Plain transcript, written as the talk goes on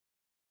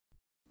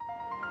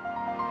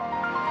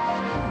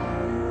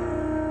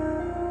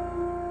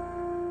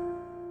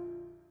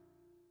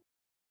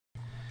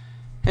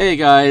Hey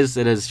guys,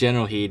 it is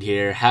Generalkidd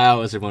here.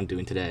 How is everyone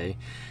doing today?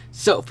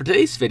 So for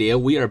today's video,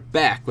 we are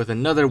back with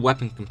another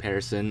weapon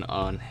comparison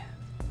on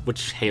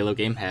which Halo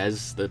game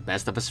has the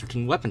best of a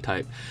certain weapon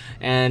type.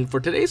 And for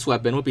today's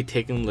weapon, we'll be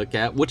taking a look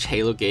at which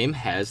Halo game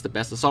has the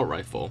best assault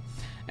rifle.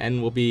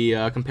 And we'll be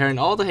comparing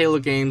all the Halo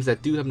games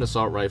that do have an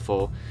assault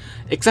rifle,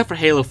 except for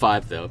Halo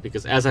 5 though,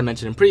 because as I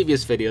mentioned in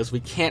previous videos, we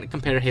can't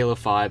compare Halo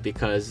 5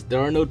 because there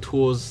are no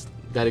tools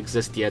that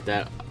exist yet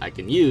that I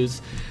can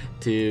use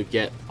to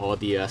get all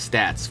the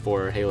stats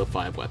for Halo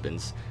 5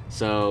 weapons.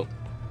 So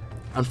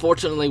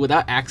unfortunately,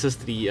 without access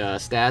to the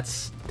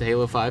stats to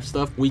Halo 5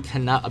 stuff, we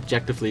cannot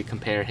objectively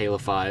compare Halo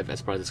 5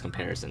 as part of this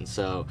comparison.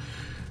 So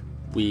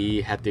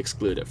we have to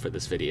exclude it for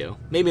this video.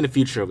 Maybe in the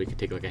future we could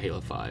take a look at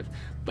Halo 5.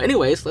 But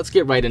anyways, let's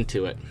get right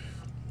into it.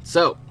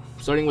 So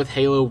starting with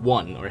Halo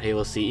 1 or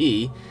Halo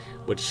CE,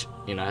 which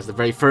has the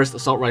very first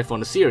assault rifle in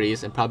the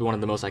series and probably one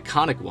of the most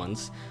iconic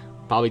ones,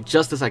 probably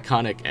just as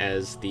iconic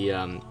as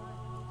the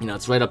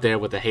it's right up there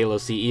with the Halo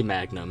CE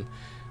Magnum.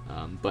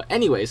 But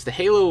anyways, the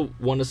Halo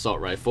 1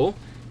 assault rifle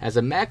has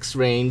a max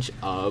range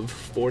of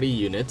 40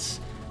 units,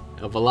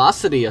 a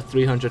velocity of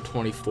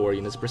 324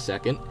 units per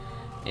second,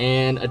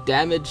 and a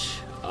damage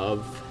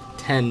of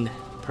 10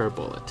 per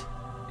bullet,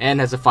 and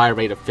has a fire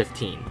rate of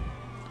 15.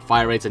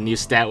 Fire rate's a new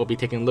stat we'll be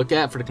taking a look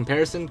at for the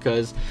comparison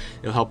because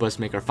it'll help us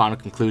make our final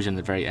conclusion at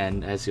the very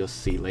end, as you'll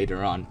see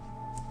later on.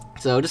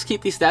 So just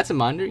keep these stats in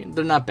mind,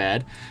 they're not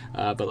bad,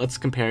 but let's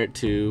compare it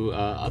to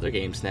other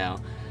games now.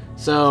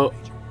 So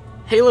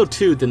Halo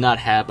 2 did not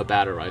have a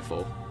battle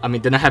rifle.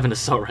 Did not have an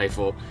assault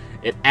rifle.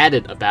 It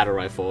added a battle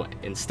rifle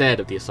instead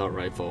of the assault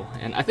rifle.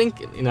 And I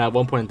think at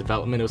one point in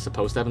development it was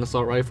supposed to have an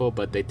assault rifle,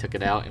 but they took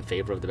it out in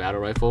favor of the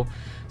battle rifle.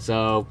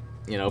 So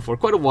for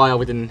quite a while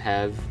we didn't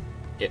have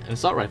an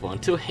assault rifle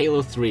until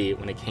Halo 3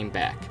 when it came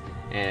back.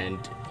 And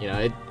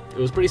it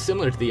was pretty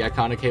similar to the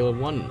iconic Halo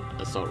 1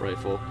 assault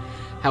rifle.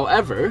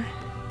 However,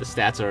 the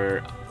stats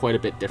are quite a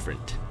bit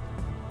different.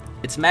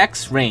 Its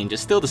max range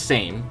is still the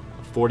same,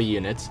 40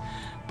 units,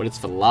 but its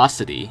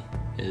velocity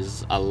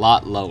is a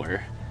lot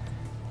lower,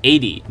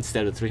 80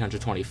 instead of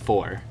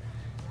 324.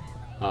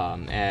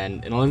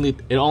 And it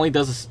only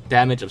does a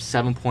damage of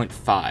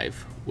 7.5,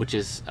 which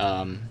is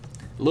a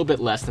little bit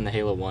less than the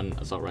Halo 1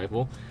 assault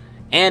rifle,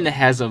 and it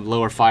has a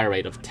lower fire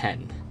rate of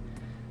 10.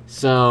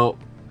 So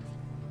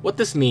what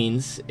this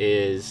means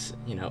is,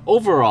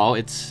 overall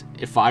it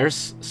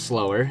fires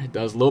slower, it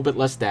does a little bit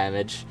less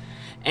damage,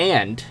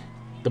 and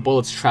the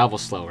bullets travel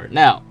slower.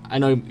 Now, I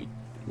know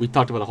we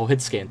talked about the whole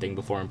hit scan thing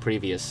before in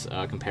previous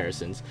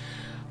comparisons.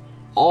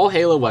 All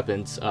Halo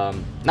weapons,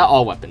 not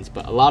all weapons,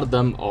 but a lot of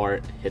them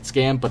are hit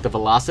scan, but the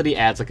velocity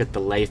adds like a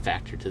delay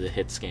factor to the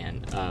hit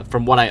scan,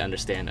 from what I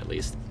understand at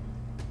least.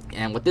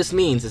 And what this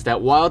means is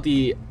that while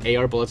the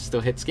AR bullets still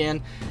hit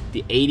scan,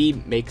 the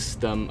 80 makes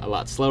them a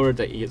lot slower,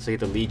 so you have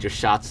to lead your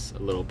shots a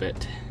little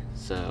bit,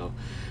 so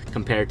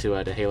compared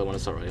to the Halo 1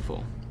 assault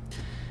rifle.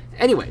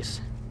 Anyways,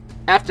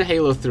 after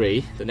Halo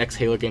 3, the next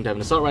Halo game to have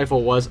an assault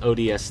rifle was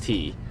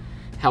ODST.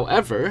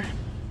 However,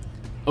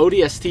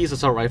 ODST's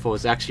assault rifle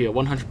is actually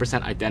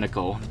 100%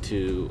 identical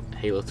to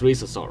Halo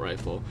 3's assault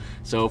rifle.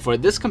 So for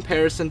this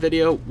comparison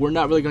video, we're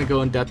not really going to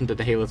go in depth into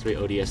the Halo 3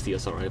 ODST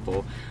assault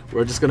rifle.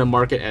 We're just going to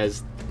mark it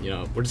as,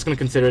 we're just going to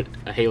consider it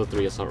a Halo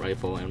 3 assault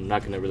rifle, and we're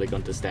not going to really go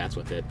into stats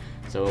with it.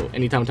 So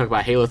anytime we talk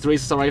about Halo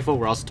 3's assault rifle,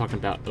 we're also talking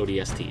about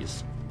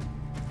ODST's.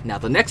 Now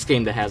the next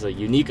game that has a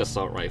unique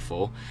assault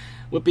rifle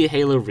would be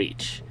Halo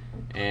Reach.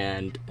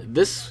 And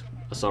this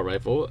assault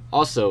rifle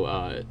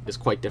also is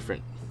quite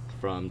different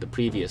from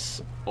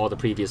all the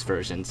previous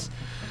versions,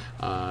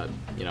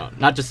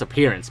 not just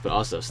appearance but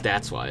also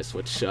stats wise,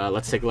 which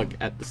let's take a look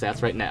at the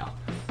stats right now.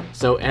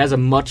 So it has a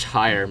much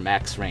higher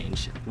max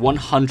range,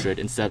 100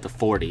 instead of the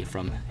 40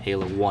 from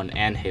Halo 1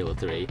 and Halo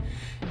 3.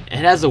 It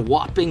has a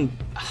whopping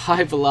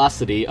high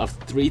velocity of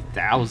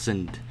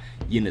 3,000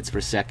 units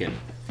per second.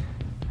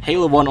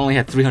 Halo 1 only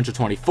had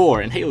 324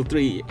 and Halo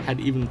 3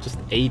 had even just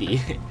 80.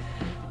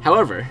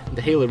 However,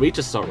 the Halo Reach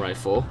assault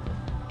rifle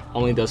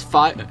only does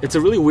it's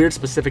a really weird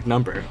specific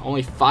number,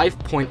 only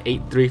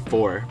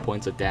 5.834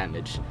 points of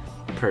damage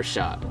per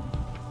shot,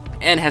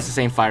 and has the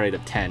same fire rate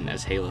of 10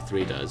 as Halo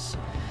 3 does.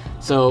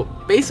 So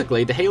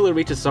basically, the Halo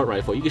Reach assault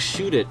rifle, you can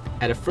shoot it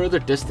at a further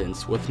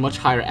distance with much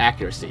higher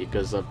accuracy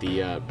because of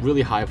the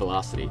really high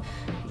velocity.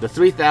 The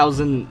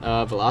 3,000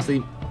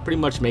 velocity pretty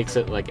much makes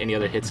it like any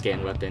other hit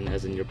scan weapon,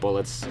 as in your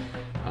bullets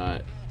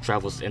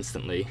travels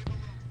instantly,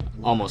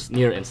 almost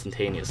near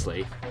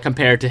instantaneously,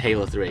 compared to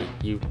Halo 3.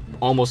 You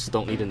almost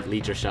don't need to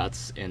lead your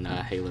shots in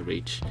Halo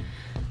Reach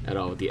at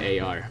all with the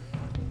AR.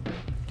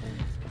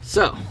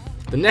 So,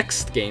 the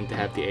next game to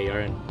have the AR,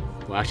 and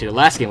well actually the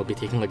last game we'll be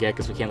taking a look at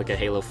because we can't look at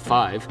Halo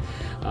 5,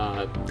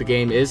 the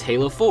game is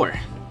Halo 4.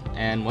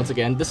 And once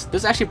again,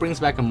 this actually brings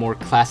back a more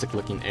classic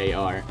looking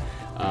AR,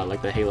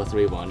 like the Halo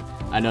 3 one.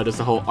 I know there's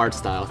the whole art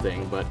style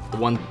thing, but the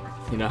one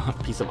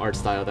piece of art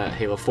style that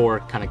Halo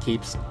 4 kind of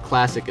keeps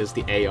classic is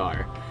the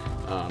AR.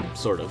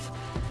 Sort of.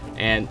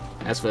 And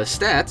as for the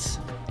stats,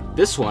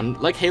 this one,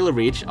 like Halo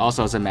Reach,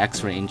 also has a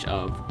max range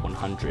of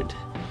 100.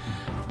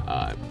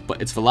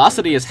 but its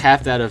velocity is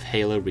half that of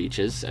Halo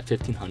Reach's at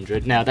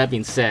 1500. Now, that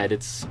being said,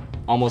 it's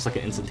almost like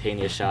an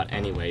instantaneous shot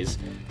anyways,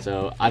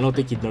 so I don't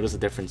think you'd notice a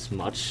difference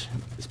much,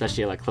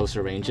 especially at like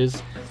closer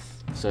ranges.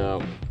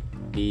 So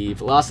the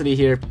velocity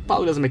here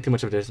probably doesn't make too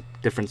much of a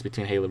difference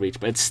between Halo Reach,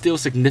 but it's still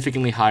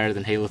significantly higher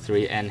than Halo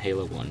 3 and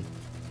Halo 1.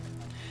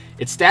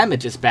 Its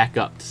damage is back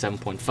up to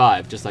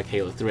 7.5, just like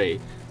Halo 3,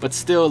 but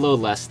still a little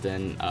less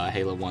than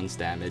Halo 1's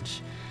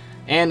damage.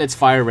 And its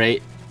fire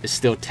rate is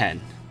still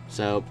 10.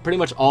 So pretty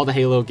much all the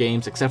Halo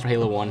games except for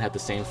Halo 1 have the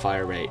same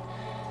fire rate.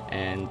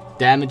 And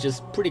damage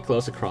is pretty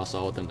close across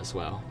all of them as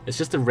well. It's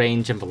just the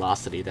range and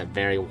velocity that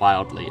vary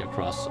wildly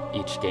across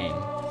each game.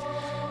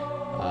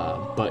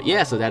 But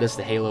yeah, so that is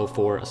the Halo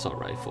 4 Assault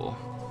Rifle.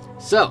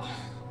 So,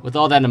 with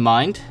all that in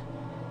mind,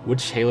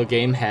 which Halo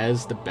game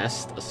has the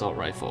best Assault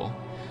Rifle?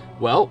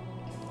 Well,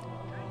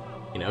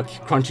 you know,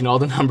 crunching all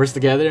the numbers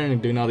together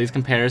and doing all these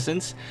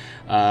comparisons,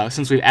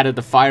 since we've added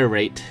the fire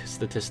rate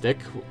statistic,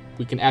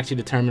 we can actually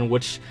determine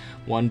which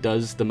one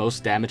does the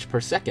most damage per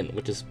second,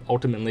 which is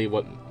ultimately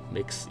what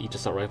makes each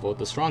assault rifle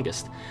the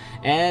strongest.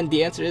 And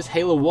the answer is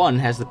Halo 1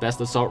 has the best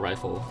assault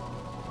rifle.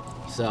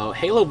 So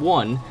Halo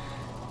 1,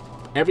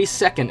 every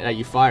second that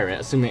you fire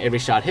it, assuming every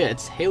shot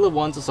hits, Halo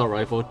 1's assault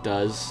rifle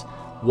does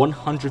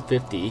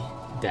 150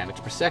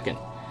 damage per second.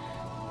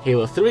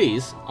 Halo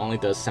 3's only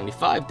does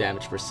 75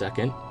 damage per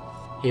second.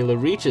 Halo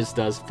Reach's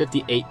does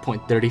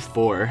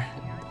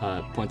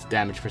 58.34 points of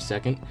damage per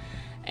second.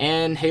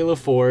 And Halo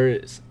 4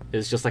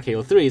 is just like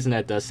Halo 3's, and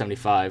that does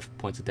 75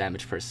 points of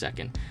damage per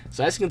second.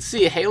 So as you can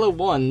see, Halo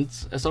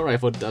 1's assault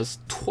rifle does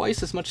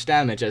twice as much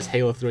damage as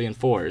Halo 3 and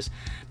 4's,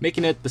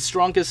 making it the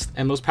strongest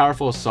and most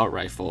powerful assault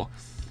rifle.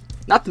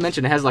 Not to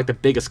mention it has like the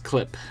biggest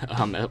clip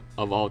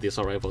of all of the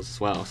assault rifles as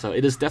well, so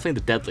it is definitely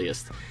the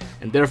deadliest,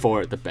 and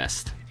therefore the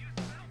best.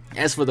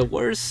 As for the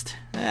worst,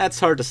 that's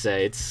hard to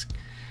say. It's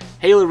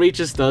Halo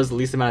Reach's does the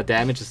least amount of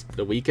damage, is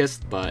the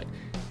weakest, but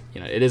you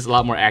know, it is a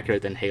lot more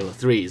accurate than Halo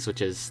 3's,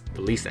 which is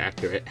the least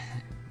accurate.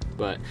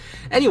 But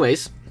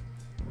anyways,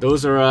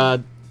 those are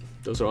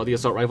all the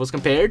assault rifles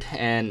compared,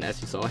 and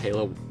as you saw,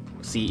 Halo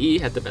CE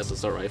had the best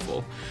assault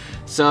rifle.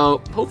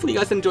 So hopefully you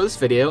guys did enjoy this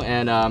video,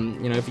 and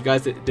you know, if you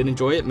guys did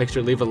enjoy it, make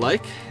sure to leave a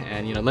like,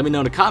 and you know, let me know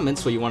in the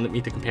comments what you wanted me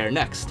to compare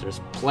next.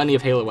 There's plenty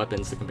of Halo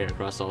weapons to compare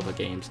across all the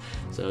games,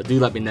 so do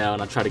let me know,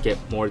 and I'll try to get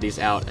more of these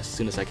out as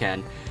soon as I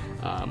can.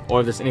 Or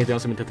if there's anything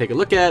else I'm going to take a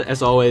look at,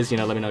 as always, you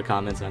know, let me know in the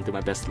comments, and I'll do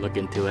my best to look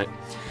into it.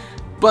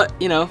 But,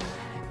 you know,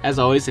 as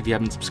always, if you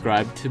haven't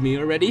subscribed to me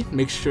already,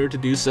 make sure to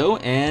do so,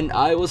 and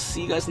I will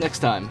see you guys next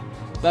time.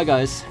 Bye,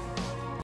 guys.